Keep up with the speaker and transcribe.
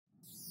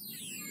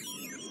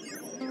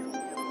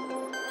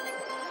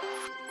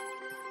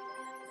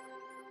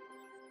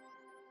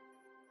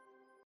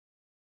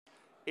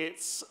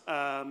It's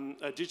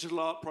a digital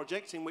art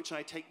project in which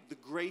I take the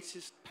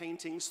greatest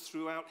paintings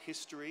throughout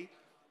history,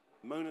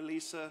 Mona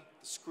Lisa,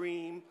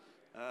 Scream,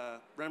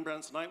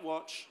 Rembrandt's Night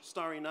Watch,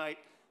 Starry Night,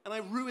 and I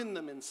ruin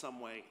them in some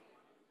way.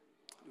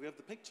 Do we have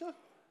the picture?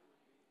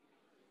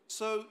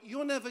 So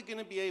you're never going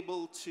to be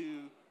able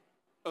to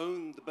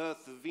own the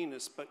birth of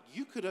Venus, but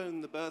you could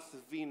own the birth of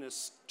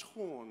Venus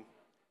torn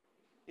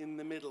in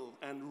the middle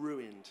and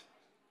ruined.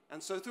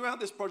 And so throughout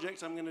this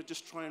project, I'm going to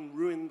just try and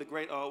ruin the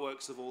great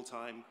artworks of all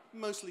time,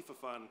 mostly for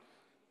fun.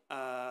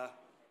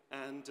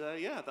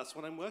 Yeah, that's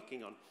what I'm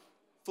working on.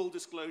 Full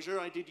disclosure,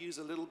 I did use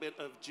a little bit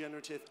of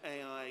generative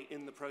AI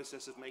in the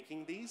process of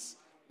making these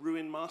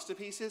ruined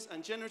masterpieces,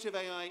 and generative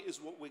AI is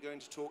what we're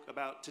going to talk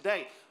about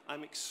today.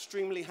 I'm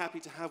extremely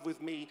happy to have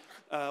with me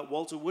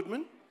Walter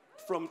Woodman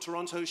from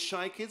Toronto's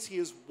Shy Kids. He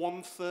is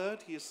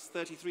 1/3, he is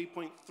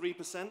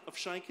 33.3% of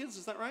Shy Kids,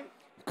 is that right?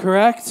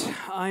 Correct.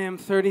 I am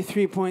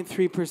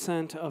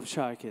 33.3% of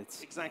Shy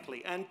Kids.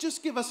 Exactly. And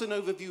just give us an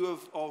overview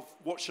of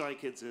what Shy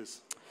Kids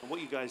is and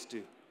what you guys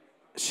do.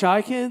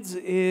 Shy Kids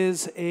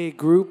is a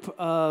group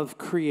of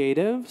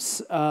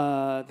creatives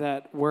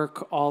that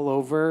work all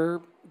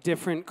over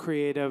different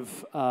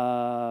creative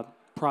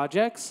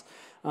projects.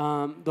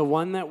 The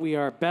one that we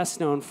are best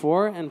known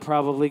for and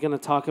probably going to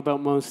talk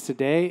about most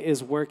today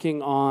is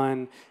working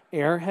on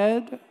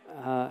Airhead.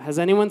 Has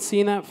anyone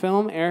seen that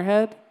film,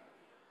 Airhead?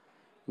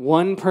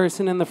 One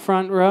person in the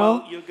front row.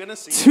 Well, you're gonna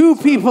see two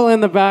people in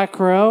the back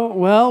row.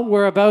 Well,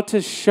 we're about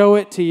to show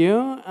it to you.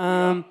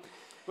 Yeah.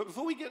 But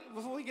before we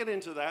get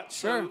into that,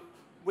 sure. So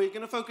we're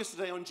going to focus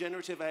today on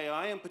generative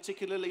AI and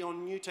particularly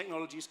on new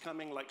technologies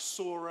coming like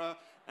Sora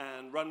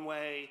and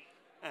Runway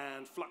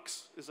and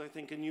Flux is, I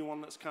think, a new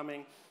one that's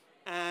coming.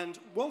 And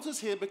Walter's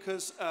here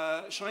because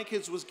Shy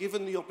Kids was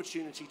given the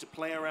opportunity to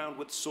play around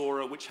with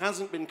Sora, which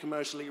hasn't been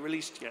commercially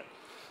released yet.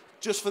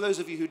 Just for those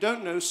of you who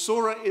don't know,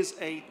 Sora is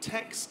a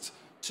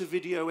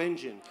text-to-video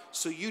engine.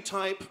 So you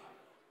type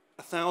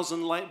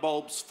 1,000 light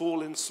bulbs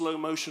fall in slow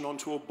motion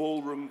onto a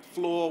ballroom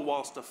floor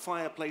whilst a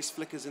fireplace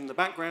flickers in the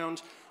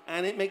background,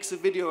 and it makes a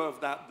video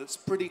of that that's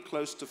pretty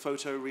close to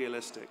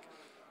photorealistic.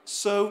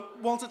 So,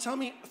 Walter, tell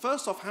me,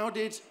 first off, how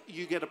did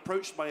you get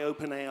approached by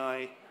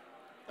OpenAI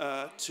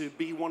to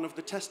be one of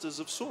the testers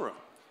of Sora?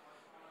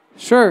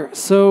 Sure.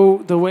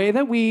 So the way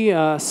that we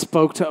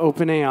spoke to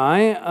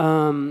OpenAI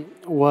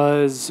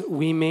was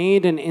we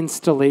made an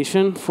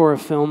installation for a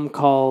film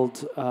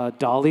called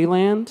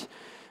Dollyland.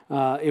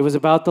 It was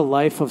about the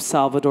life of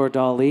Salvador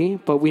Dali,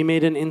 but we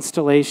made an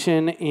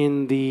installation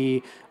in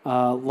the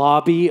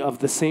lobby of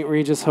the St.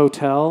 Regis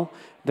Hotel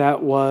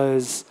that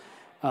was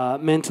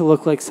meant to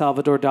look like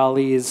Salvador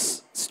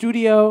Dali's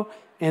studio,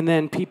 and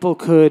then people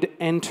could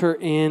enter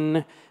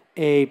in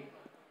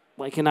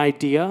an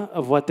idea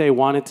of what they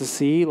wanted to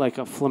see, like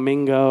a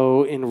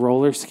flamingo in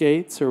roller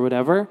skates or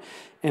whatever,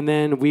 and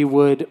then we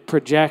would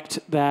project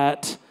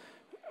that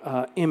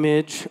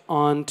image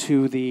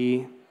onto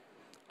the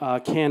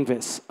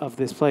canvas of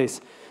this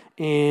place.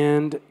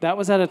 And that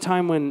was at a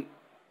time when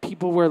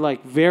people were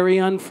like very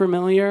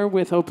unfamiliar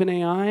with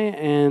OpenAI,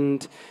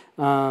 and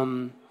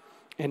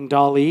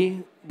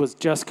DALL-E was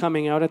just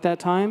coming out at that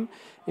time.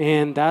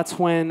 And that's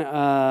when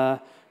the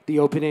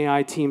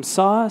OpenAI team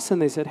saw us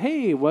and they said,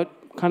 hey, what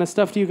kind of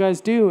stuff do you guys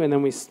do? And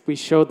then we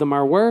showed them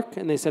our work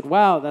and they said,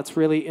 wow, that's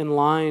really in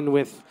line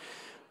with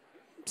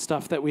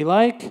stuff that we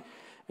like.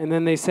 And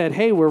then they said,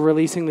 hey, we're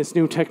releasing this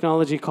new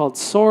technology called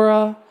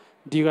Sora.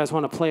 Do you guys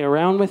want to play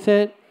around with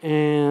it?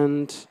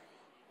 And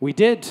we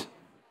did.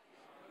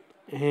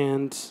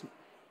 And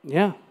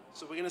yeah.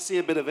 So we're going to see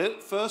a bit of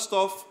it. First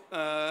off,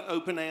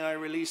 OpenAI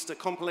released a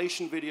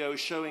compilation video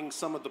showing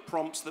some of the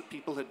prompts that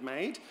people had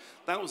made.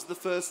 That was the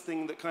first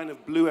thing that kind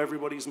of blew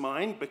everybody's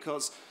mind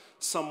because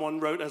someone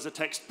wrote as a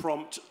text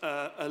prompt,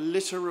 a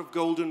litter of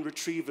golden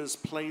retrievers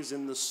plays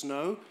in the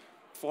snow,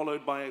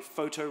 followed by a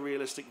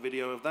photorealistic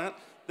video of that.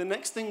 The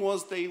next thing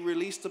was they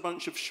released a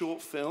bunch of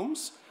short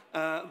films.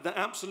 The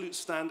absolute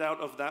standout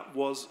of that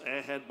was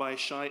Airhead by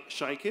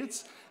Shy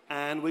Kids,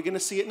 and we're going to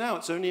see it now.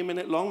 It's only a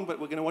minute long, but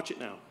we're going to watch it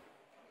now.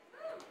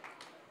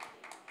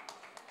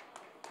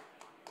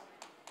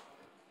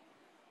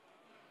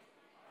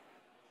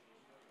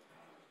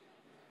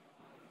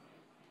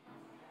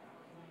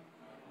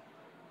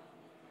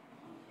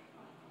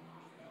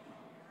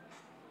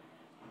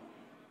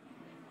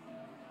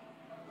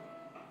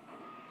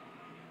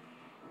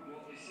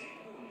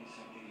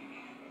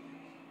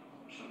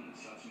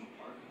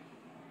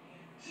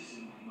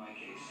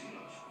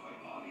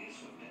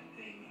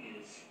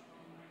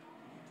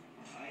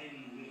 I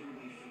am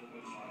literally filled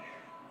with hot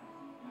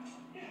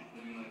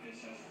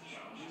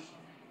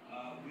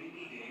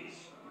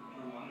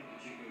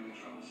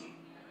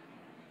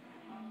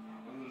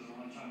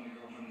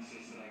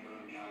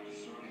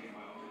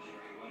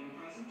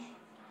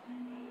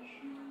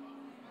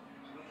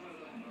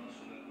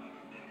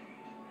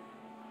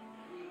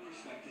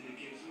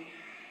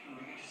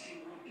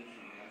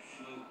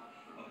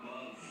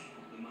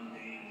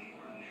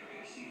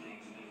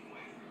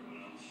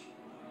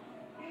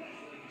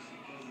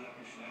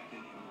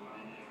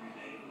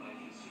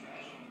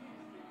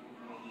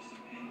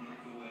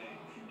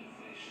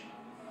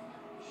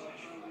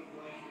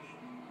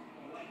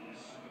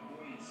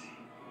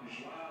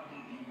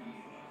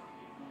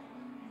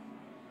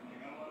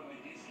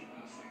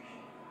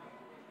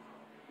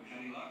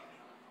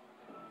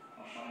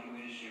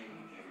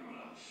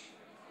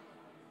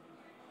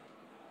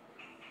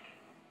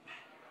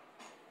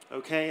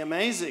Okay,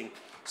 amazing.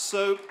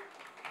 So,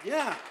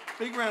 yeah,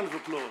 big round of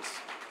applause.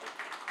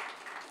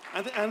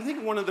 And I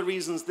think one of the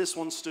reasons this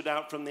one stood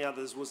out from the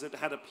others was it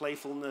had a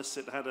playfulness,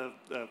 it had a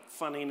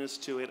funniness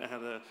to it, it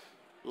had a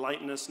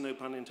lightness, no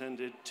pun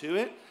intended, to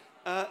it.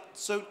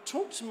 So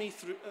talk me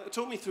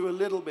through a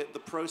little bit the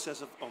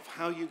process of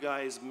how you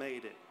guys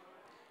made it.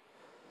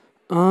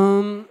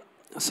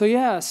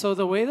 So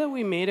the way that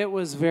we made it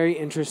was very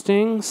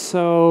interesting.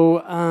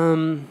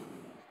 So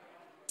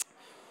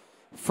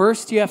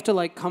first you have to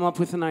like come up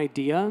with an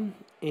idea,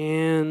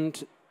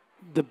 and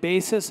the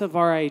basis of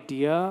our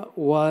idea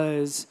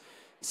was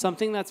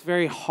something that's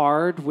very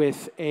hard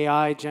with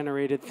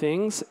AI-generated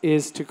things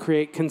is to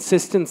create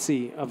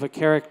consistency of a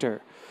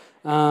character.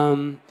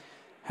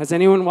 Has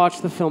anyone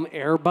watched the film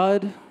Air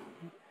Bud?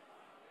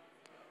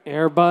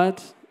 Air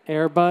Bud,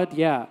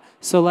 yeah.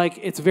 So like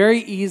it's very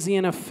easy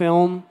in a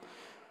film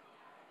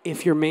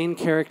if your main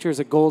character is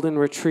a golden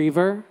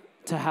retriever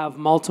to have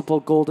multiple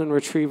golden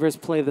retrievers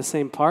play the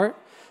same part,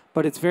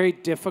 but it's very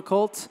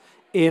difficult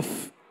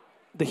if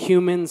the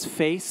human's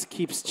face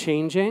keeps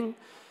changing.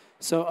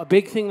 So a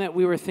big thing that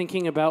we were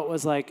thinking about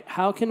was like,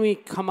 how can we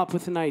come up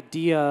with an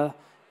idea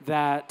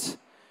that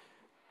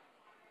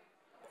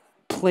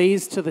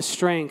plays to the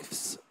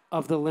strengths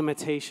of the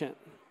limitation?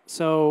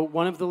 So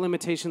one of the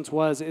limitations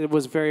was it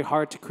was very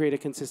hard to create a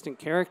consistent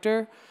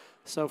character.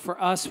 So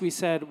for us, we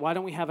said, why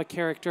don't we have a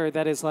character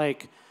that is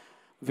like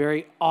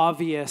very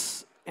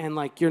obvious and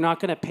like you're not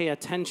going to pay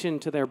attention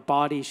to their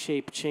body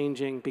shape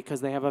changing because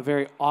they have a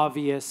very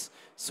obvious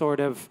sort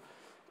of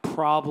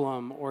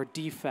problem or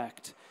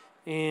defect.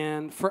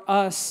 And for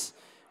us,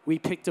 we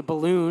picked a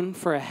balloon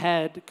for a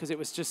head because it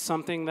was just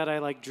something that I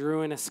like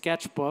drew in a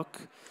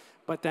sketchbook.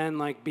 But then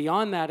like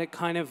beyond that, it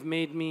kind of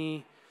made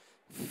me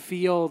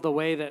feel the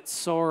way that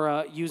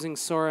using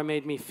Sora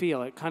made me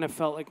feel. It kind of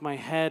felt like my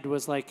head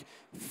was like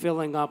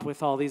filling up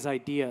with all these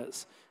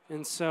ideas.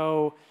 And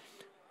so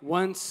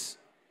once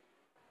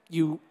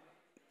you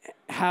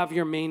have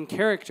your main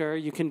character,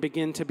 you can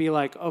begin to be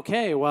like,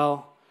 okay,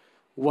 well,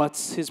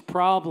 what's his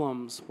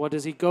problems? What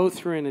does he go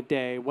through in a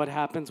day? What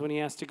happens when he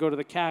has to go to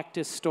the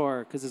cactus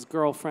store because his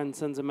girlfriend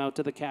sends him out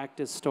to the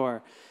cactus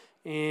store?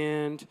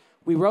 And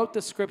we wrote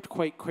the script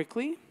quite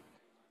quickly.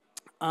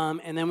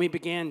 And then we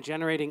began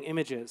generating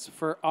images.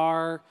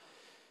 For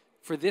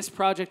this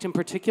project in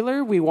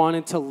particular, we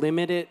wanted to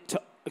limit it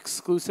to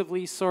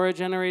exclusively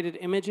Sora-generated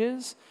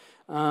images.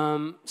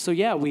 So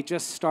yeah, we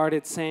just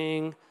started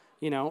saying,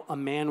 you know, a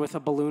man with a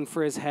balloon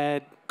for his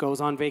head goes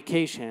on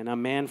vacation. A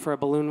man for a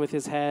balloon with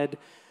his head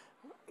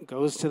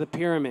goes to the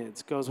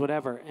pyramids, goes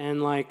whatever.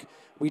 And like,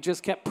 we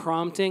just kept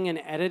prompting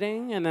and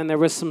editing, and then there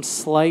was some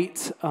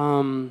slight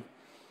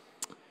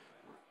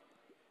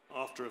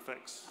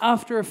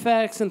After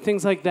Effects and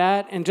things like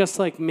that, and just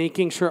like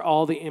making sure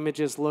all the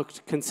images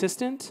looked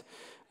consistent.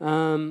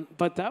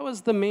 But that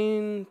was the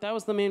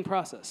main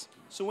process.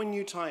 So when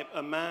you type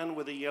a man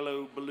with a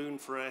yellow balloon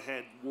for a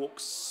head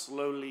walks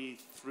slowly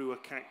through a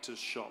cactus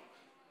shop,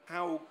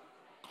 how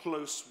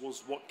close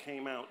was what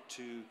came out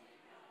to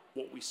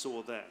what we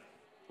saw there?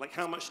 Like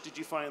how much did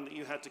you find that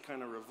you had to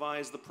kind of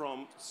revise the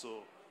prompts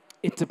or?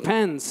 It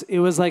depends. It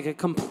was like a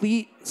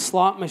complete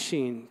slot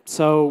machine.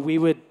 So we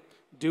would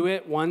do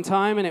it one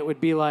time and it would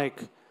be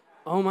like,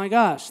 oh my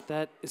gosh,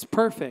 that is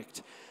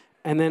perfect.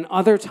 And then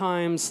other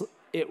times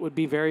it would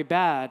be very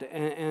bad.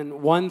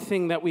 And one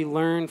thing that we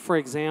learned, for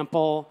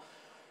example,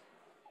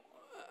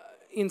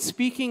 in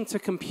speaking to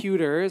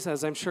computers,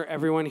 as I'm sure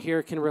everyone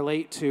here can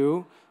relate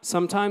to,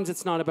 sometimes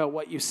it's not about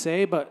what you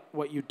say, but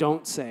what you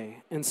don't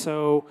say. And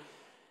so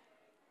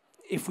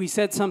if we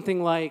said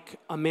something like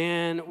a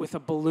man with a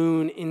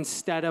balloon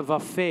instead of a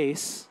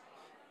face,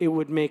 it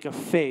would make a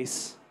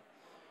face.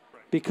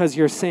 Because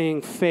you're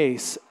saying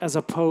face as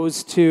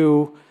opposed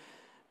to,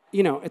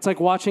 you know, it's like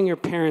watching your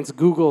parents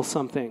Google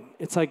something.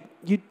 It's like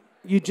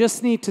you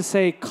just need to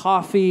say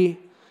coffee,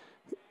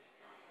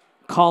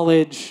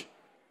 college,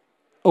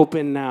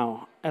 open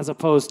now, as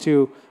opposed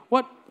to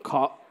what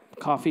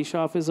coffee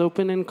shop is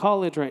open in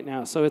college right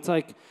now. So it's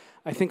like,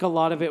 I think a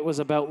lot of it was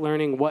about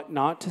learning what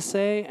not to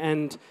say.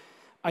 And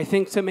I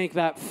think to make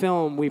that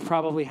film, we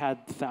probably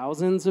had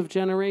thousands of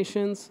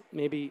generations,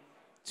 maybe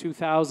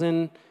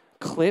 2,000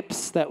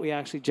 clips that we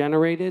actually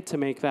generated to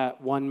make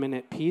that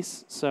 1-minute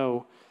piece.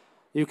 So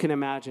you can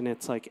imagine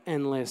it's like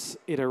endless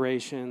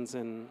iterations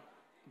and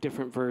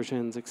different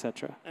versions,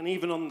 etc. And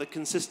even on the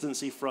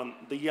consistency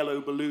front, the yellow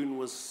balloon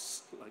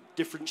was like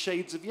different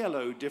shades of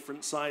yellow,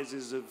 different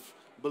sizes of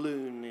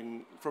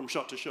balloon from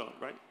shot to shot,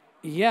 right?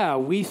 Yeah,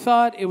 we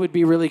thought it would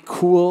be really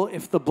cool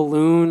if the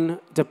balloon,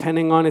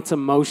 depending on its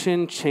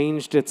emotion,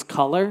 changed its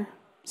color.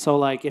 So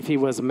like if he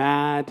was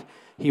mad,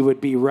 he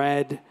would be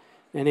red.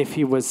 And if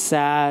he was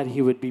sad,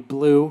 he would be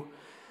blue.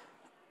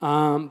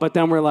 But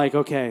then we're like,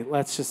 okay,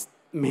 let's just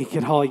make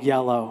it all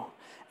yellow.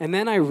 And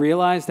then I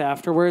realized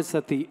afterwards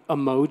that the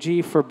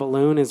emoji for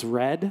balloon is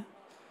red.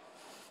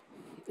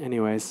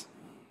 Anyways,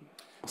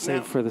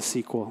 save for the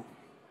sequel.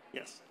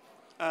 Yes.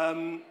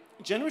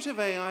 Generative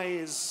AI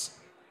is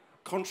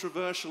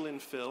controversial in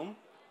film.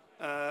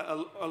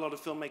 a lot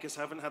of filmmakers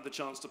haven't had the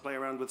chance to play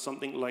around with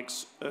something like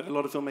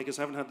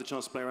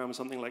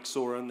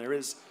Sora, and there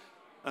is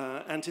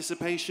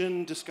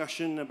anticipation,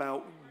 discussion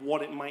about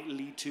what it might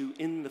lead to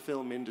in the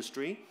film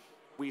industry.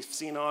 We've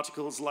seen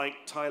articles like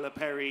Tyler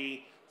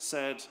Perry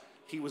said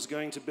he was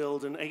going to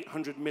build an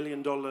 $800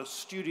 million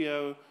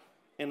studio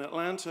in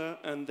Atlanta,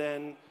 and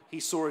then he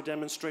saw a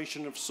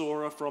demonstration of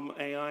Sora from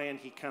AI, and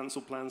he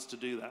canceled plans to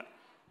do that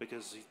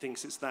because he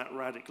thinks it's that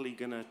radically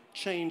going to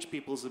change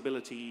people's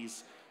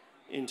abilities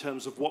in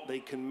terms of what they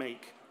can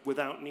make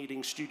without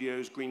needing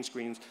studios, green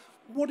screens.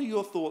 What are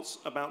your thoughts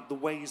about the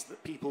ways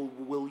that people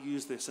will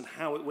use this and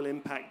how it will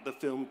impact the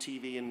film,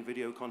 TV, and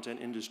video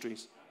content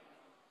industries?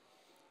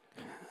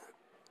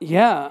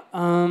 Yeah.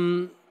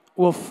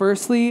 Well,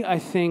 firstly, I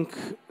think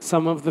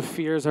some of the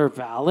fears are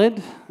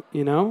valid.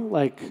 You know,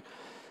 like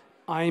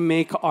I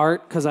make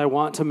art because I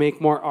want to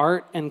make more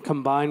art and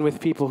combine with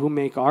people who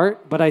make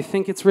art. But I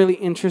think it's really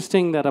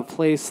interesting that a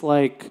place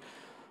like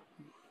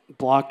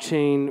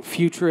Blockchain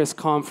Futurist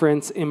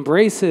conference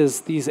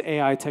embraces these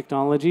AI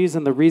technologies,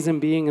 and the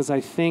reason being is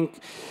I think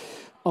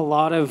a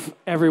lot of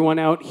everyone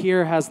out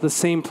here has the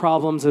same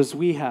problems as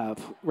we have,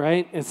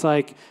 right? It's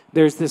like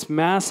there's this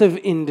massive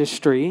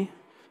industry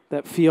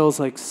that feels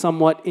like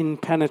somewhat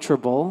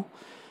impenetrable,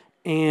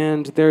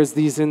 and there's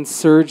these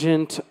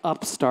insurgent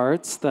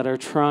upstarts that are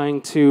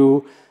trying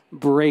to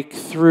break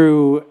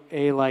through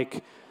a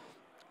like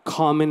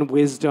common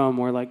wisdom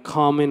or like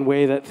common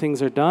way that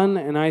things are done.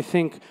 And I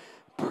think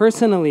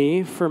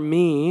personally, for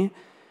me,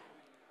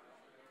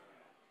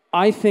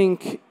 I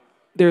think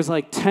there's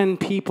like 10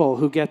 people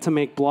who get to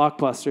make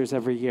blockbusters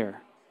every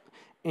year.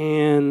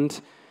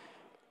 And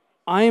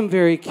I am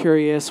very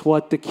curious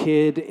what the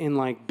kid in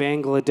like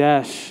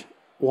Bangladesh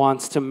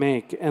wants to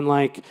make. And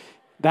like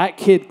that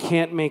kid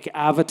can't make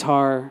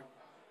Avatar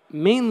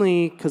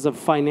mainly because of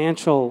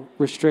financial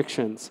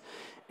restrictions.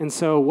 And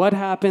so what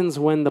happens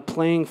when the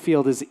playing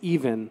field is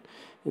even?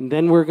 And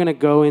then we're going to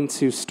go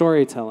into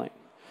storytelling.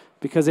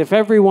 Because if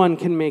everyone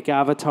can make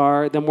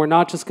Avatar, then we're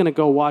not just going to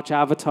go watch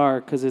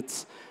Avatar because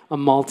it's a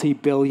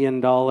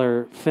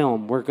multi-billion-dollar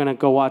film. We're going to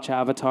go watch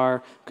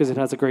Avatar because it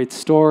has a great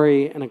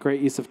story and a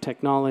great use of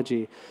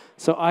technology.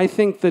 So I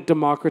think the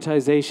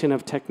democratization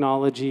of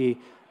technology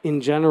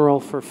in general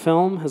for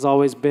film has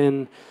always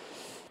been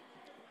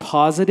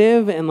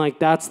positive, and like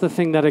that's the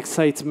thing that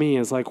excites me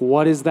is like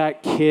what's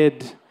that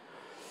kid's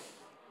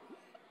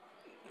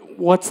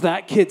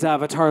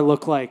avatar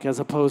look like as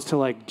opposed to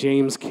like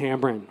James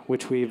Cameron,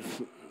 which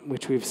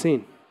we've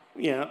seen.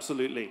 Yeah,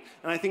 absolutely.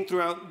 And I think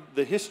throughout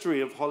the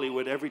history of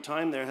Hollywood, every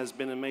time there has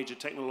been a major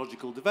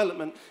technological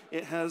development,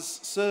 it has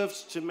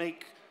served to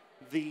make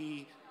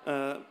the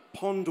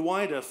pond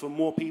wider for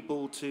more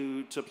people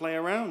to play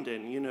around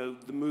in. You know,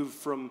 the move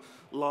from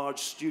large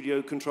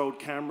studio-controlled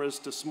cameras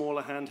to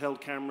smaller handheld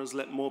cameras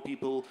let more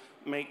people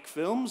make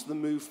films. The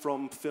move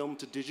from film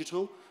to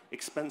digital,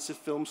 expensive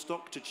film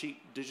stock to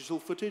cheap digital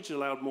footage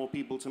allowed more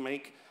people to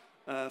make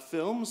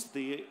films.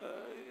 The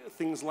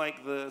things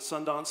like the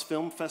Sundance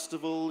Film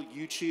Festival,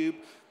 YouTube,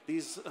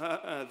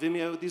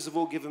 Vimeo, these have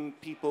all given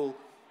people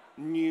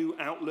new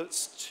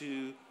outlets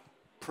to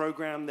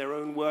program their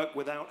own work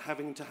without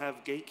having to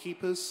have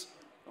gatekeepers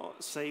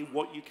say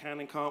what you can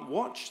and can't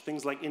watch.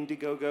 Things like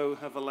Indiegogo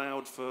have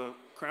allowed for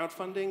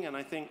crowdfunding, and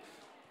I think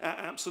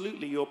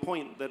absolutely your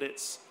point that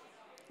it's,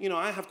 you know,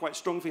 I have quite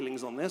strong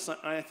feelings on this.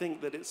 I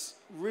think that it's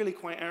really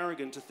quite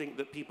arrogant to think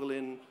that people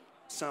in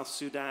South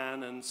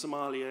Sudan and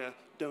Somalia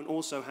don't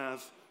also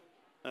have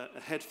a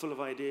head full of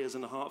ideas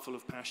and a heart full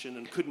of passion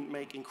and couldn't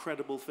make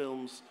incredible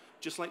films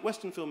just like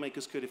Western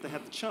filmmakers could if they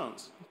had the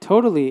chance.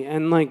 Totally.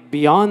 And like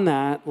beyond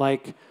that,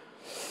 like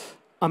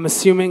I'm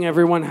assuming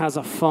everyone has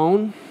a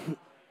phone,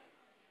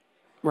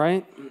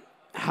 right?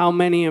 How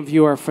many of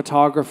you are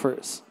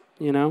photographers,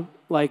 you know?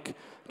 Like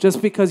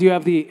just because you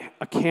have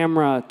a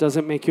camera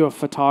doesn't make you a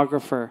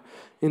photographer,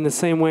 in the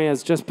same way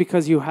as just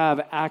because you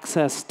have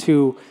access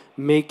to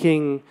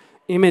making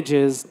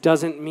images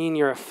doesn't mean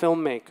you're a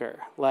filmmaker.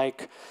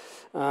 Like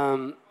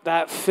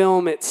that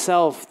film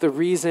itself, the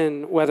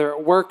reason whether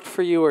it worked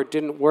for you or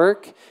didn't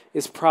work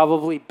is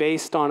probably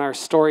based on our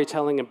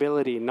storytelling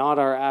ability, not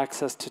our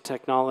access to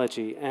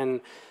technology.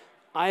 And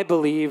I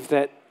believe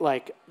that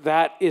like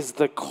that is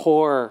the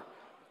core,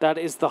 that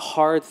is the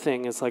hard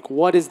thing, is like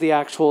what is the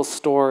actual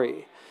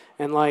story?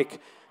 And like,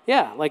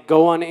 yeah, like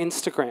go on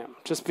Instagram.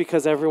 Just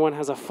because everyone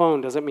has a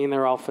phone doesn't mean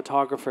they're all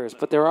photographers.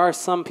 But there are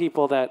some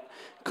people that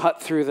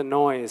cut through the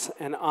noise.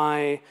 And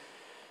I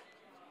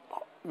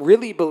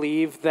really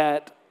believe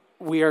that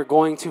we are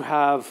going to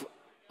have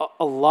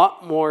a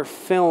lot more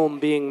film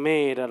being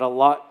made at a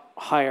lot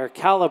higher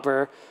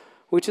caliber,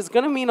 which is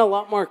going to mean a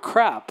lot more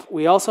crap.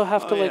 We also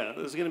have to like... yeah,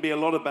 there's going to be a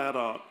lot of bad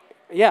art.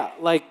 Yeah,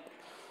 like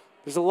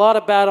there's a lot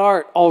of bad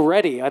art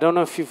already. I don't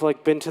know if you've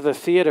like been to the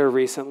theater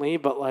recently,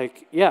 but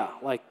like, yeah,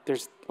 like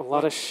there's a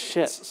lot of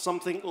shit.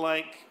 Something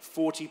like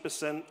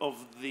 40%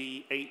 of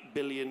the 8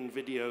 billion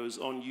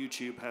videos on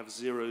YouTube have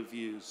 0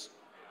 views.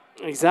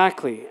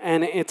 Exactly.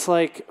 And it's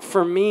like,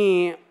 for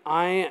me,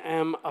 I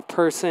am a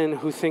person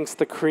who thinks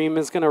the cream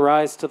is going to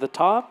rise to the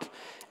top.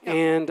 Yep.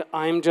 And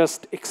I'm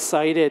just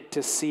excited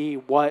to see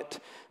what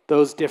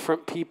those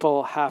different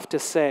people have to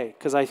say.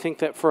 Because I think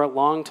that for a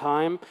long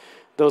time,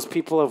 those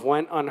people have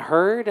went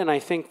unheard. And I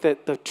think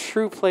that the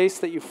true place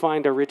that you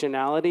find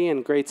originality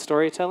and great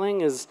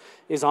storytelling is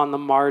on the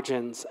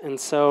margins. And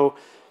so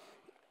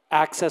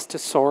access to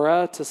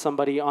Sora, to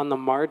somebody on the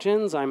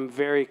margins, I'm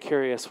very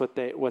curious what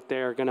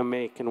they're going to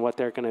make and what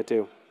they're going to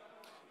do.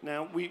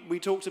 Now, we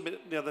talked a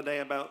bit the other day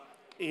about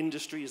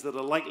industries that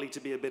are likely to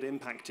be a bit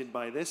impacted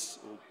by this,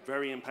 or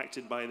very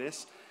impacted by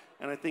this.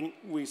 And I think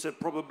we said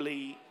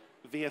probably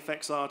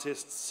VFX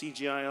artists,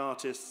 CGI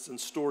artists, and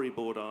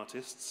storyboard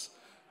artists.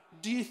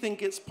 Do you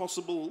think it's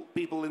possible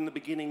people in the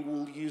beginning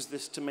will use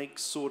this to make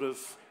sort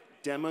of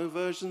demo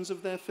versions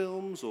of their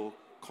films or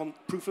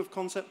proof of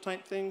concept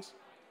type things?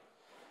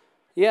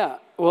 Yeah,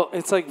 well,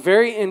 it's like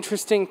very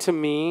interesting to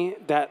me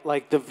that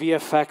like the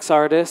VFX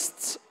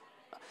artists,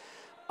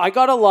 I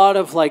got a lot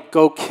of like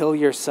 "go kill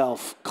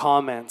yourself"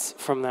 comments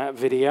from that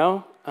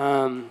video,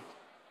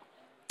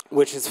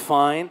 which is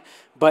fine,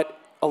 but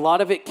a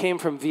lot of it came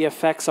from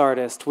VFX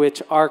artists,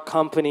 which our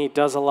company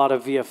does a lot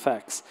of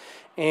VFX.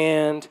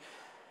 And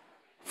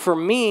for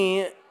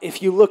me,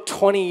 if you look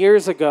 20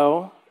 years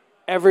ago,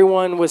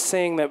 everyone was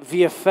saying that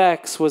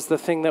VFX was the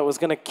thing that was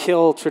going to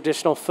kill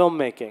traditional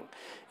filmmaking.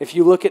 If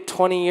you look at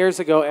 20 years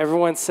ago,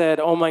 everyone said,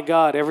 oh my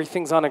God,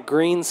 everything's on a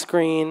green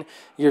screen.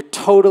 You're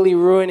totally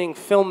ruining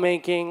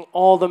filmmaking.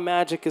 All the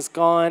magic is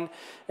gone.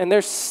 And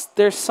they're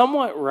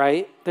somewhat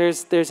right.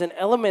 There's an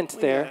element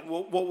there. Yeah.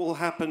 What will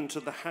happen to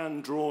the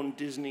hand-drawn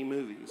Disney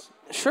movies?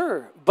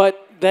 Sure,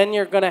 but then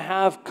you're going to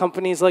have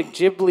companies like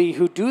Ghibli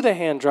who do the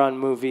hand-drawn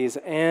movies.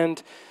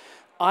 And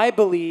I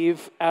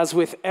believe, as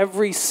with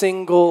every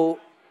single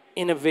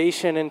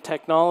innovation in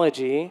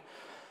technology,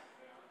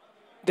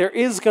 there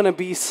is going to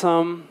be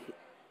some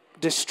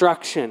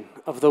destruction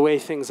of the way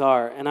things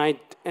are, and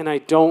I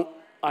don't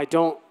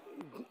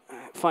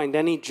find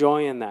any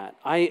joy in that.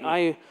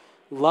 I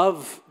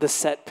love the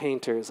set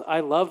painters.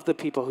 I love the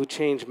people who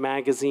change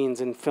magazines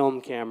and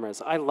film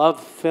cameras. I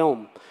love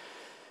film.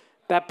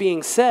 That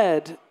being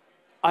said,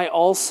 I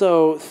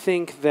also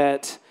think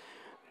that,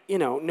 you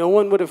know, no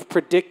one would have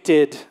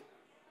predicted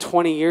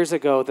 20 years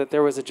ago that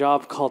there was a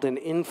job called an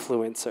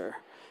influencer,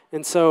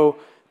 and so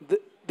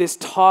this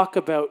talk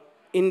about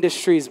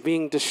industries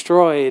being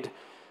destroyed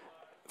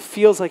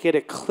feels like it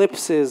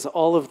eclipses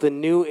all of the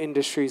new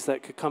industries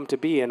that could come to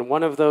be. And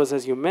one of those,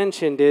 as you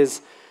mentioned,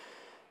 is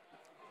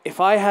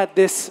if I had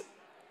this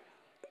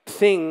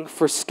thing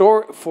for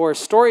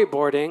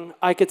storyboarding,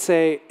 I could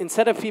say,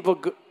 instead of people,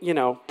 you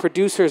know,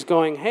 producers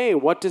going, hey,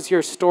 what does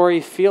your story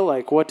feel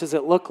like? What does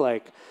it look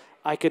like?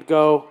 I could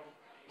go,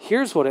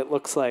 here's what it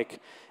looks like.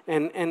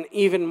 And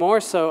even more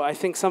so, I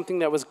think something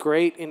that was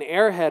great in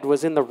Airhead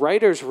was in the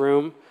writer's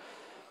room.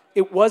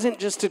 It wasn't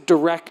just a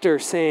director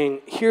saying,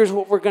 here's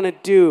what we're going to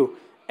do.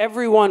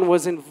 Everyone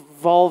was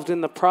involved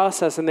in the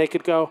process, and they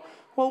could go,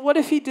 well, what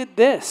if he did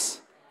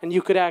this? And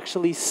you could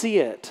actually see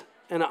it.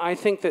 And I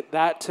think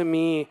that to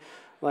me,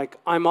 like,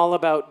 I'm all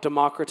about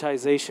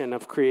democratization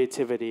of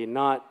creativity,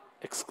 not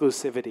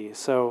exclusivity.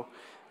 So,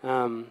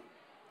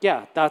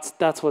 yeah,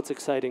 that's what's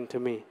exciting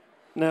to me.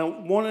 Now,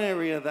 one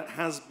area that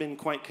has been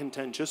quite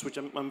contentious, which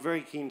I'm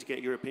very keen to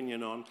get your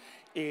opinion on,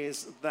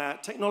 is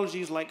that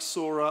technologies like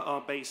Sora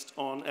are based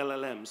on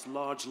LLMs,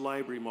 large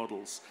library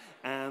models.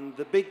 And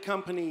the big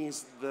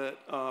companies that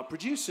are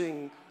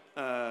producing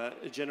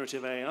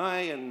generative AI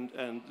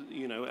and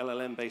you know,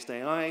 LLM-based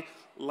AI,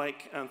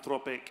 like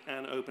Anthropic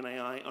and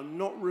OpenAI, are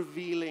not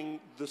revealing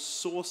the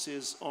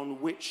sources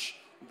on which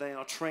they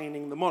are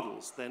training the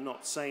models. They're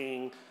not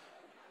saying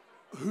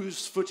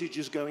whose footage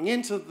is going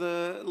into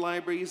the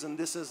libraries, and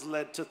this has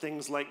led to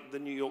things like the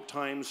New York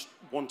Times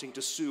wanting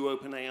to sue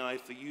OpenAI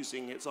for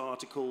using its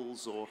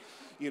articles, or,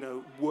 you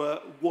know,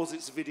 was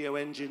its video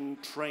engine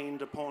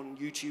trained upon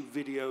YouTube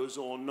videos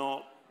or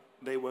not?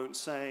 They won't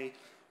say.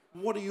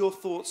 What are your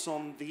thoughts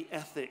on the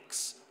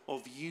ethics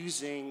of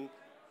using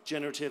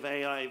generative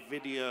AI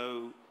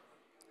video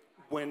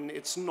when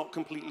it's not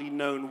completely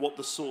known what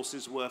the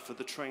sources were for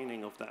the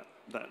training of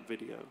that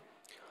video?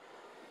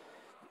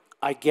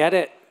 I get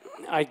it.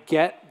 I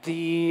get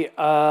the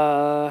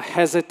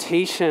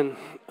hesitation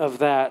of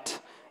that.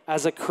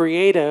 As a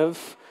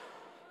creative,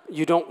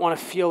 you don't want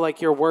to feel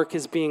like your work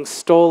is being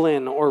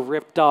stolen or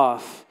ripped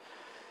off.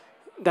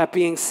 That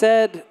being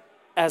said,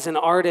 as an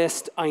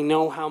artist, I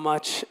know how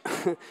much,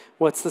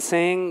 what's the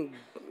saying?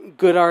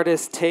 Good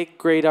artists take,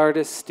 great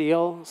artists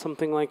steal,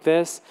 something like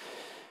this.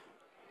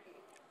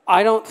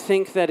 I don't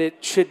think that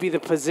it should be the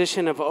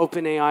position of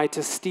OpenAI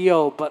to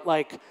steal, but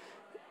like,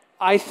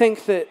 I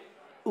think that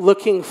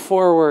looking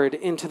forward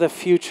into the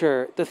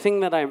future, the thing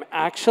that I'm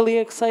actually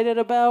excited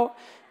about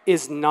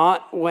is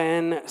not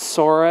when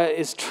Sora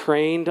is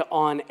trained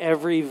on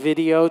every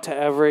video to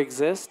ever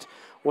exist.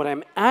 What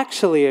I'm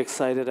actually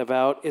excited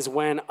about is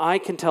when I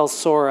can tell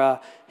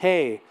Sora,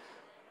 hey,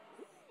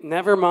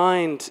 never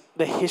mind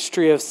the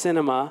history of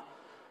cinema,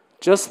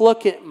 just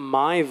look at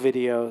my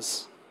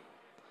videos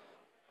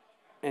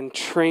and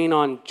train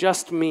on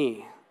just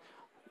me.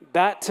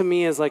 That to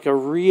me is like a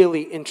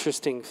really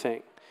interesting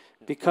thing,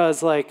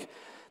 because like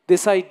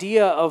this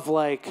idea of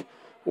like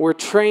we're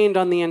trained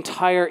on the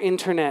entire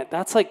internet,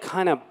 that's like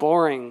kind of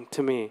boring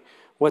to me.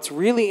 What's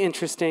really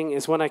interesting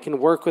is when I can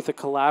work with a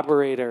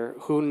collaborator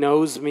who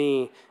knows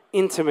me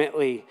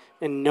intimately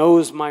and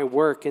knows my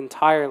work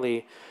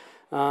entirely.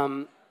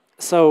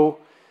 So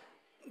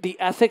the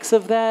ethics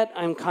of that,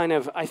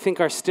 I think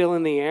are still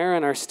in the air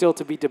and are still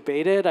to be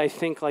debated. I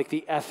think like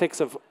the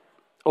ethics of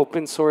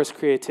open source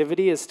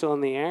creativity is still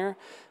in the air.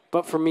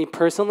 But for me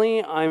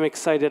personally, I'm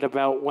excited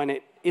about when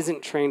it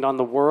isn't trained on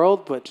the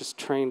world, but just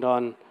trained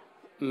on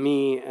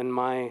me and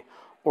my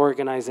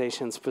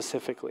organization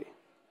specifically.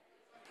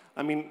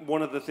 I mean,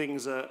 one of the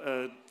things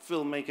a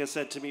filmmaker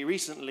said to me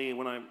recently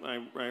when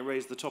I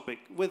raised the topic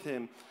with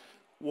him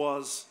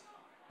was,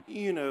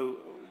 you know,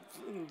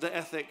 the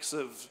ethics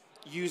of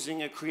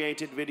using a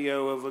created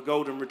video of a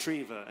golden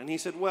retriever. And he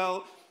said,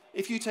 well,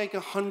 if you take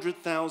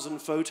 100,000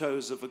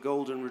 photos of a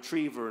golden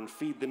retriever and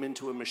feed them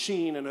into a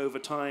machine, and over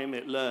time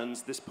it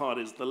learns this part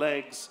is the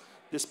legs,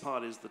 this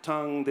part is the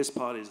tongue, this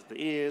part is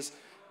the ears.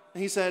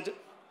 And he said,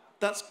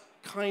 that's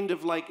kind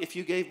of like if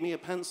you gave me a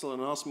pencil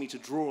and asked me to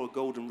draw a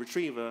golden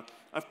retriever,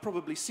 I've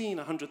probably seen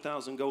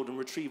 100,000 golden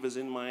retrievers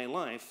in my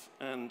life,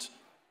 and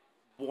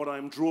what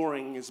I'm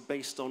drawing is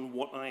based on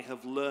what I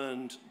have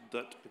learned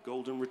that a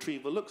golden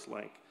retriever looks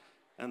like,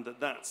 and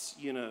that's,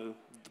 you know,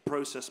 the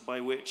process by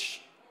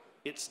which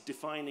it's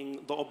defining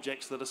the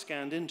objects that are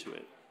scanned into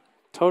it.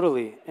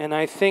 Totally. And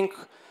I think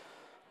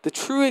the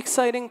true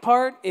exciting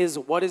part is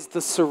what is the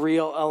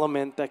surreal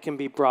element that can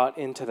be brought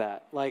into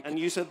that. Like, and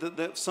you said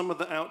that some of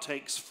the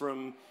outtakes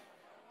from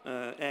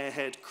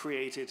Airhead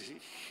created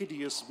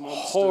hideous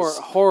monsters.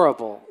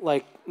 Horrible,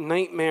 like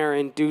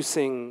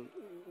nightmare-inducing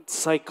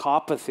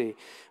psychopathy.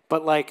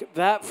 But like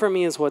that for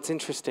me is what's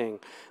interesting.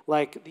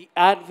 Like the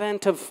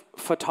advent of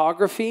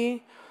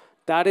photography,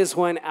 that is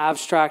when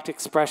abstract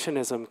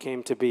expressionism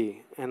came to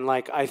be. And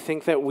like I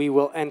think that we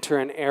will enter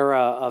an era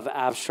of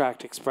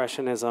abstract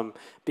expressionism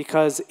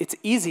because it's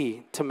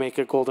easy to make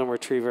a golden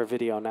retriever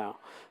video now.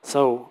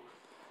 So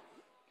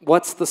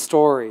what's the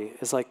story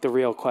is like the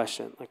real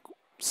question. Like,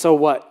 so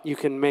what? You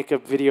can make a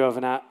video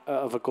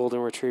of a golden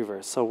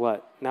retriever. So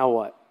what? Now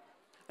what?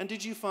 And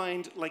did you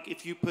find, like,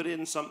 if you put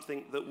in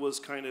something that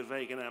was kind of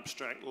vague and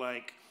abstract,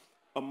 like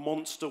a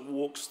monster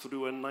walks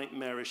through a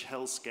nightmarish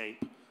hellscape,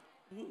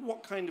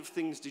 what kind of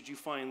things did you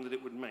find that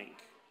it would make?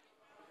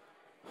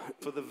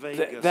 For the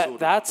vaguer sort of...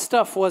 That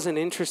stuff wasn't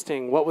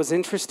interesting. What was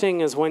interesting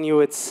is when you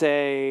would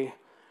say,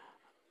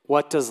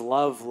 what does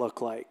love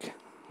look like?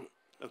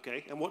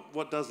 Okay, and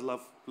what does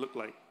love look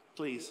like?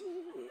 Please.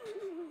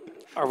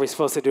 Are we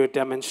supposed to do a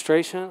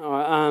demonstration?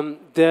 Or,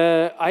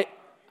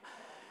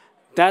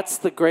 that's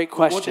the great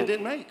question. What did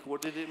it make?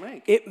 What did it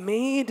make? It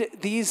made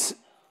these,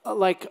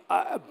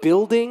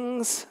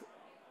 buildings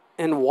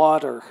and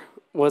water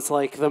was,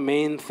 like, the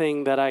main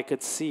thing that I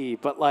could see.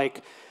 But,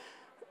 like,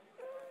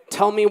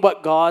 tell me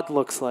what God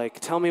looks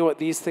like. Tell me what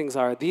these things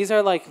are. These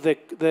are, like,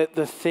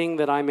 the thing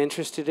that I'm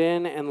interested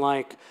in. And,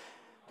 like,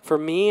 for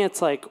me,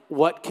 it's, like,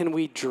 what can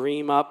we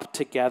dream up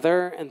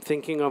together? And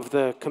thinking of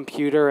the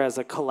computer as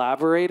a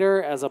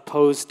collaborator as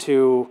opposed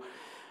to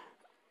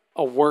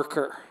a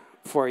worker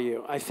for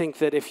you. I think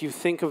that if you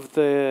think of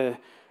the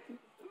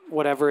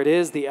whatever it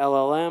is, the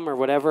LLM or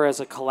whatever,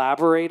 as a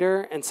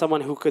collaborator and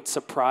someone who could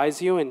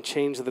surprise you and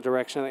change the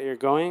direction that you're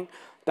going,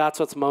 that's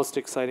what's most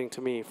exciting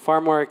to me.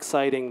 Far more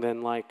exciting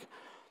than like,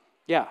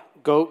 yeah,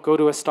 go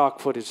to a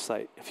stock footage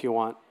site if you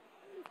want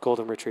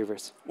golden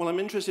retrievers. Well, I'm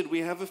interested. We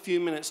have a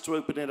few minutes to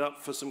open it up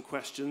for some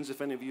questions,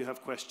 if any of you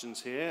have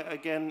questions here.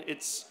 Again,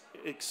 it's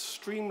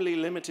extremely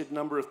limited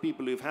number of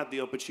people who've had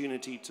the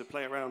opportunity to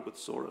play around with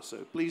Sora, so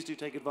please do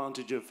take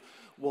advantage of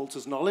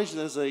Walter's knowledge.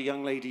 There's a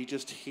young lady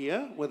just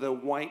here with a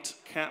white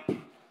cap.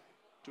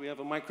 Do we have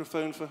a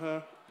microphone for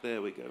her?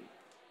 There we go.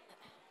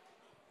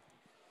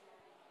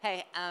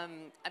 Hey,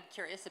 I'm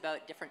curious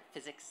about different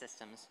physics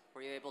systems.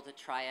 Were you able to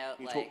try out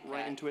Can you talk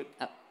right into it?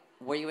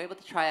 Were you able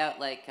to try out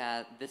like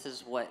this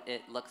is what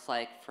it looks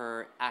like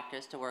for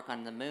actors to work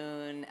on the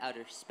moon,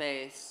 outer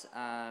space,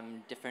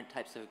 different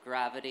types of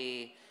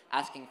gravity,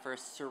 asking for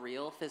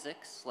surreal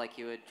physics like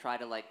you would try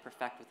to like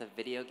perfect with a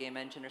video game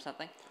engine or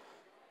something?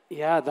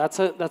 Yeah, that's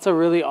a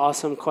really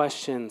awesome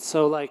question.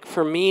 So like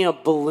for me, a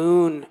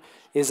balloon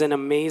is an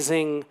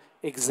amazing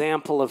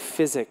example of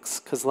physics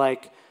because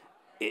like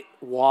it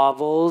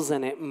wobbles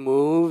and it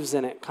moves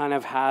and it kind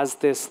of has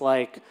this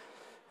like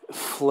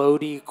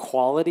floaty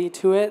quality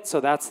to it. So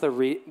that's the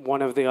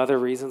one of the other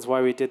reasons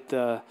why we did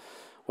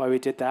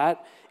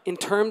that. In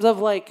terms of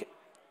like,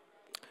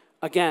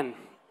 again,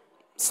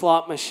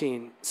 slot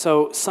machine.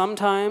 So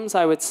sometimes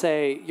I would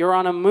say you're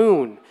on a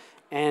moon,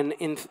 and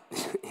in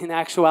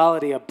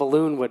actuality a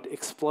balloon would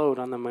explode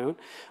on the moon.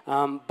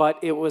 But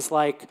it was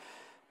like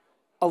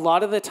a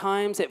lot of the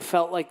times it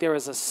felt like there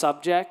was a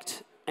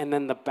subject, and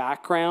then the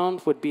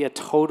background would be a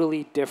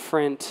totally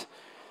different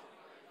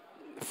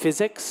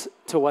physics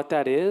to what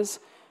that is.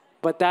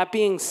 But that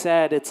being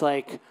said, it's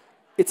like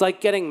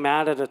getting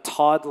mad at a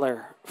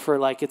toddler for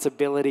like its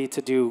ability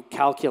to do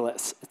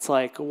calculus. It's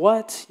like,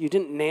 what? You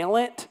didn't nail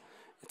it?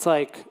 It's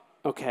like,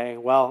 okay,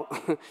 well,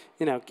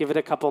 give it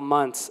a couple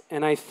months.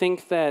 And I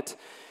think that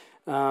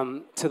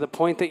to the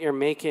point that you're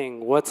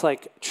making, what's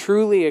like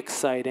truly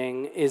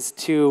exciting is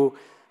to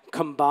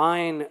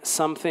combine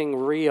something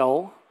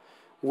real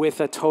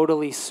with a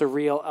totally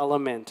surreal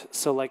element.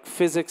 So like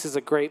physics is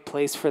a great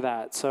place for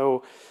that.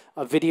 So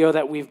a video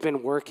that we've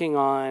been working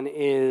on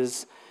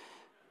is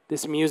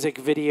this music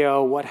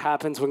video, what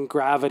happens when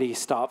gravity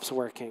stops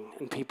working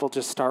and people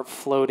just start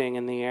floating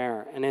in the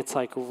air. And it's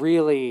like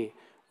really,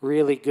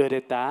 really good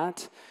at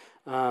that.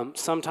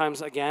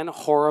 Sometimes, again,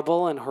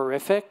 horrible and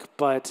horrific,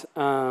 but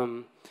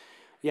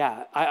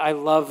yeah, I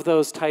love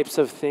those types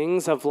of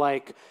things of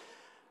like,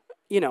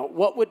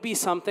 what would be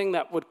something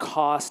that would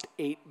cost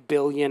 $8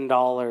 billion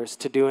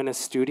to do in a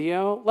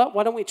studio?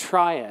 Why don't we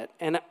try it?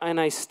 And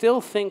I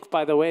still think,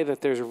 by the way,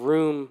 that there's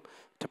room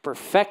to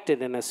perfect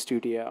it in a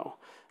studio.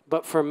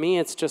 But for me,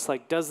 it's just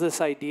like, does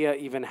this idea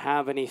even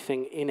have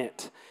anything in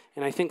it?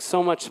 And I think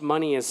so much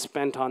money is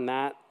spent on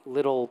that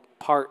little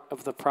part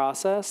of the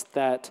process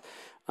that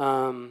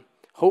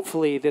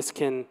hopefully this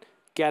can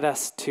get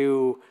us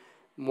to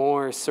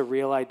more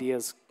surreal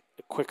ideas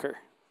quicker.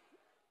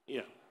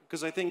 Yeah,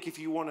 because I think if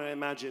you want to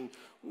imagine,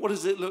 what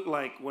does it look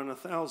like when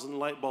 1,000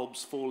 light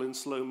bulbs fall in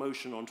slow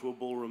motion onto a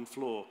ballroom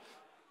floor?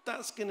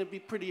 That's going to be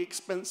pretty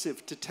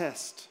expensive to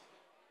test,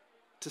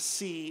 to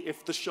see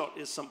if the shot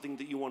is something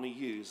that you want to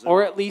use.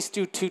 Or at least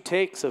do 2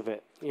 takes of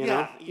it.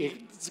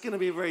 It's going to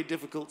be a very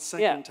difficult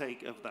second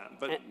take of that.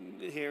 But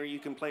here you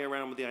can play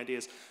around with the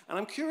ideas. And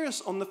I'm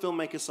curious, on the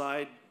filmmaker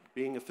side,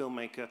 being a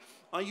filmmaker,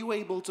 are you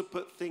able to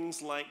put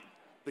things like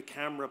the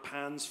camera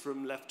pans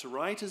from left to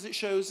right as it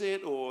shows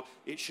it, or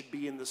it should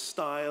be in the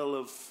style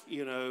of,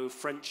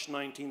 French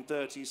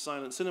 1930s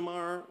silent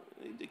cinema?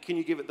 Can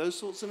you give it those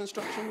sorts of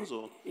instructions?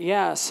 Or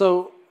yeah,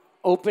 so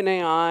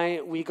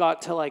OpenAI, we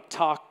got to like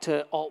talk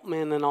to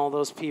Altman and all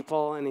those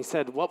people, and he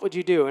said, what would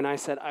you do? And I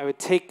said, I would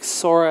take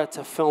Sora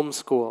to film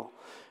school.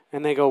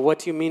 And they go, what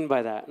do you mean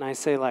by that? And I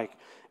say, like,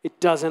 it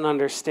doesn't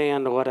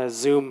understand what a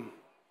zoom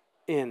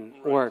in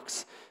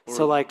works. Or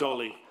so like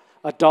dolly.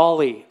 A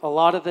dolly. A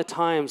lot of the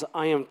times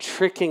I am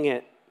tricking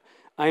it.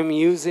 I'm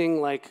using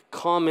like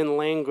common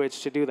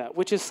language to do that,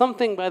 which is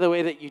something, by the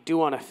way, that you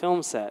do on a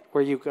film set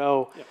where you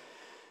go,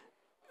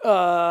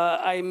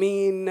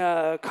 kind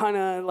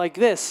of like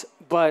this.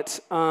 But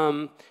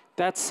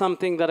that's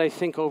something that I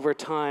think over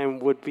time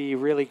would be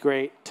really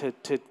great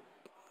to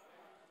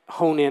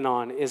hone in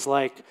on, is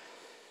like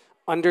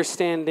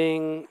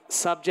understanding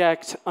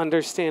subject,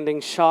 understanding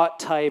shot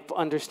type,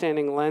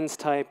 understanding lens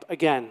type.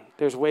 Again,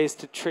 there's ways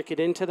to trick it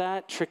into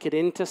that, trick it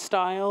into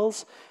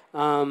styles,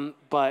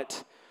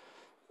 but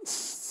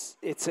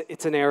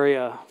it's an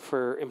area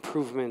for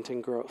improvement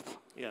and growth.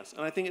 Yes,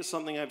 and I think it's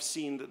something I've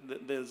seen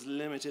that there's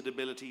limited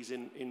abilities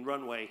in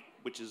Runway,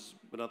 which is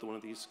another one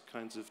of these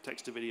kinds of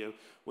text-to-video,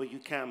 where you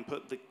can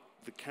put the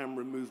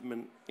camera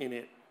movement in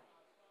it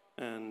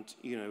and,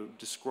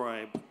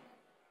 describe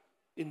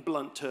in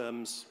blunt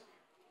terms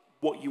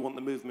what you want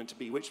the movement to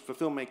be, which for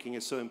filmmaking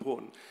is so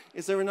important.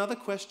 Is there another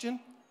question?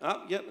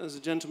 Yep, there's a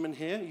gentleman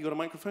here. You got a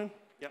microphone?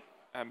 Yep.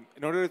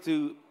 In order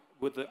to,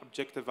 with the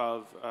objective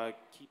of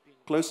keeping...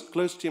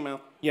 Close to your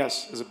mouth.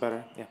 Yes, is it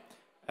better? Yeah.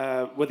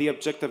 With the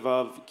objective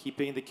of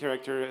keeping the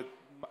character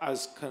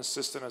as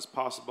consistent as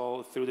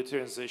possible through the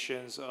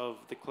transitions of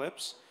the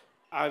clips,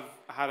 I've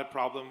had a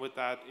problem with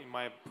that in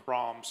my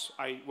prompts.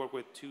 I work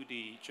with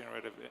 2D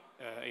generative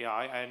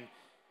AI, and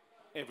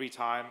every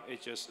time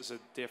it just is a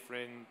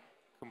different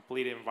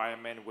complete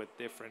environment with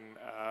different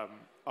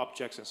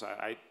objects inside.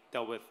 I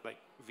dealt with like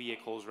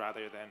vehicles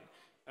rather than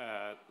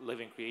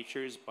living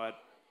creatures, but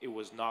it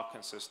was not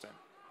consistent.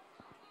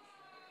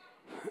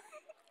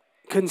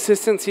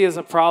 Consistency is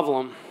a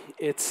problem.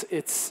 It's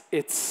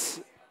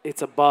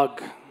a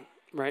bug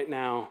right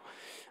now.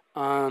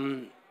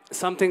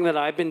 Something that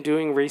I've been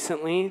doing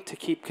recently to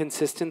keep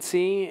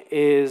consistency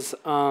is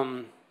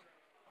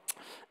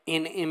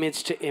in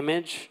image to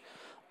image,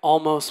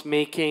 almost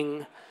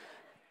making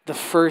the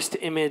first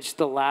image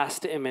the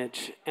last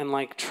image, and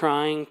like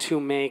trying to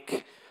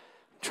make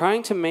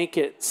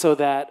it so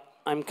that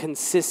I'm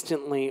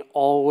consistently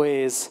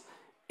always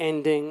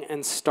ending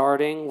and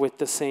starting with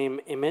the same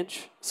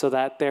image, so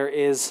that there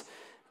is,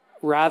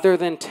 rather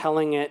than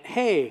telling it,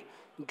 hey,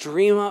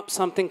 dream up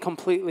something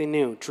completely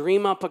new,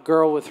 dream up a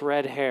girl with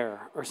red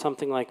hair or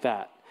something like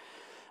that,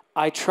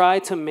 I try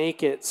to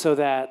make it so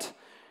that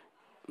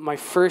my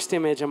first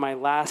image and my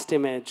last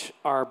image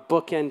are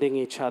bookending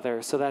each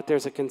other so that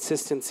there's a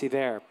consistency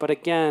there. But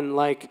again,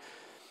 like,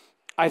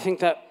 I think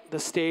that the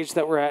stage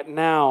that we're at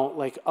now,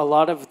 like a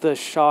lot of the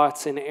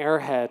shots in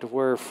Airhead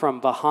were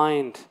from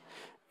behind.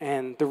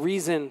 And the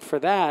reason for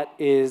that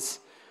is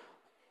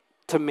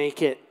to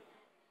make it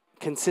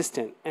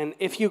consistent. And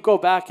if you go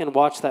back and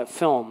watch that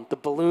film, the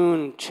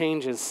balloon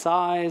changes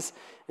size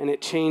and it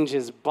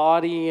changes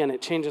body and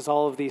it changes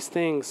all of these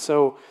things.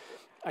 So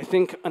I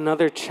think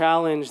another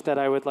challenge that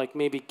I would like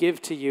maybe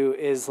give to you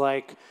is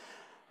like,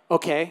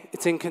 okay,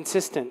 it's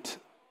inconsistent.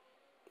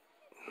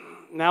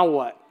 Now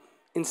what?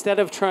 Instead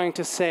of trying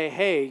to say,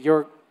 hey,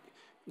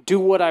 do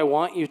what I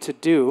want you to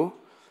do,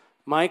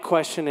 my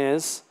question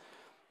is,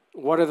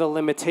 what are the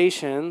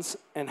limitations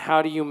and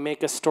how do you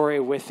make a story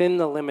within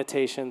the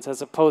limitations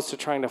as opposed to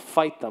trying to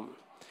fight them?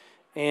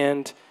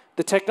 And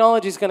the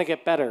technology is going to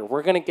get better.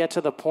 We're going to get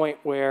to the point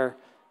where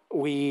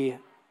we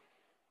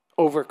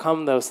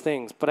overcome those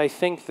things. But I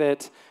think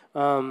that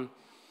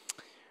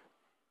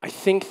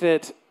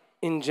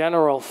in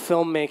general,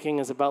 filmmaking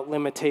is about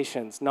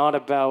limitations, not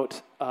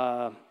about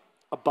a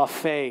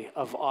buffet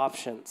of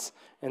options.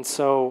 And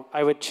so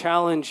I would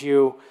challenge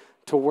you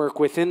to work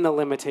within the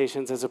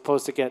limitations as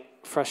opposed to get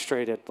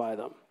frustrated by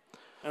them.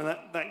 And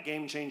that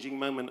game-changing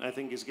moment, I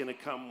think, is going to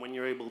come when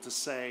you're able to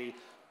say,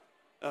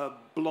 a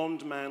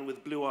blonde man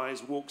with blue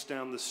eyes walks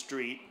down the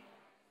street,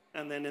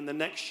 and then in the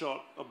next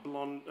shot,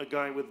 a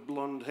guy with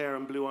blonde hair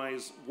and blue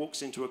eyes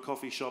walks into a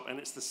coffee shop, and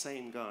it's the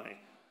same guy.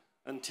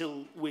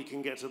 Until we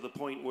can get to the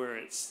point where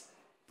it's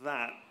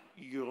that,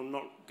 you're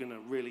not going to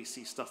really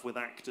see stuff with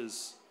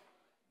actors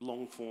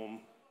long form.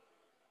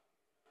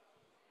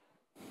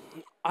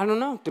 I don't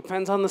know.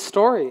 Depends on the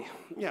story.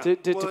 Yeah.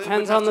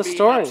 Depends on the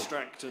story.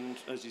 Abstract, and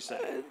as you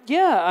said.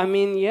 Yeah, I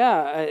mean,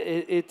 yeah.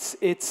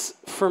 It's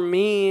for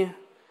me.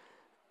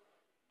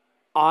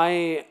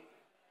 I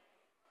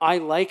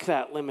like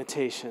that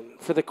limitation.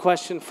 For the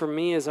question for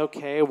me is,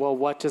 okay, well,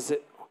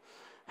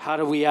 how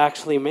do we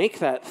actually make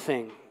that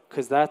thing?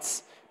 Because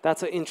that's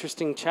an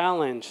interesting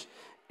challenge.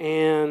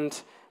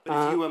 And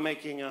but if you were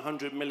making a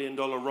 $100 million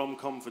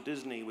rom-com for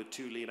Disney with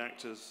 2 lead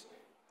actors,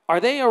 are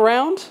they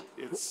around?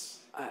 It's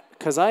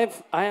because I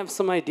have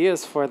some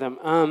ideas for them.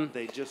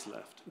 They just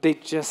left. They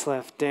just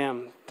left.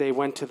 Damn, they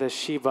went to the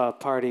Sheba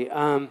party.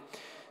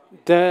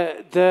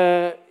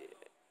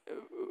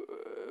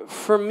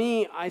 For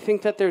me, I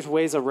think that there's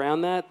ways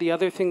around that. The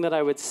other thing that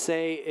I would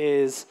say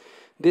is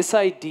this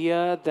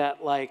idea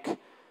that like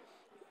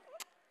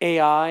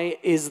AI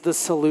is the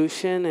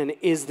solution and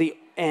is the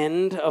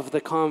end of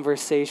the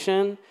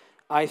conversation,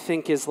 I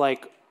think is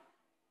like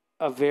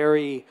a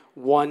very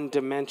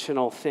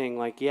one-dimensional thing.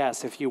 Like,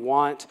 yes, if you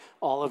want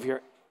all of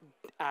your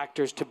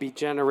actors to be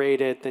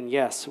generated, then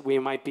yes, we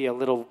might be a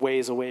little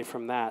ways away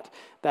from that.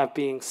 That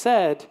being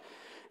said,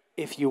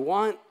 if you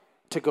want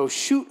to go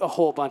shoot a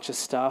whole bunch of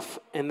stuff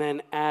and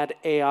then add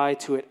AI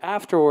to it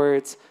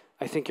afterwards,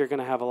 I think you're going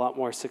to have a lot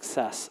more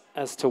success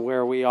as to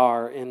where we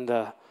are in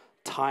the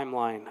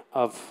timeline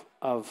of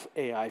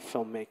AI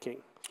filmmaking.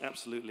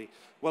 Absolutely.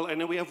 Well, I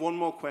know we have one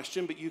more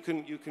question, but you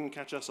can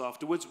catch us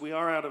afterwards. We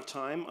are out of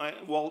time.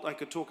 Walt, I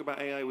could talk about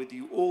AI with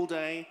you all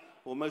day,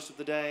 or most of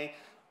the day,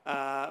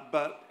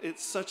 but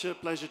it's such a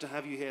pleasure to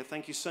have you here.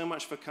 Thank you so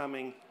much for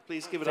coming.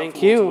 Please give it up for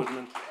Walter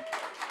Woodman.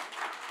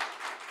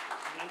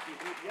 Thank you.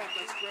 Yeah,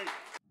 that's great.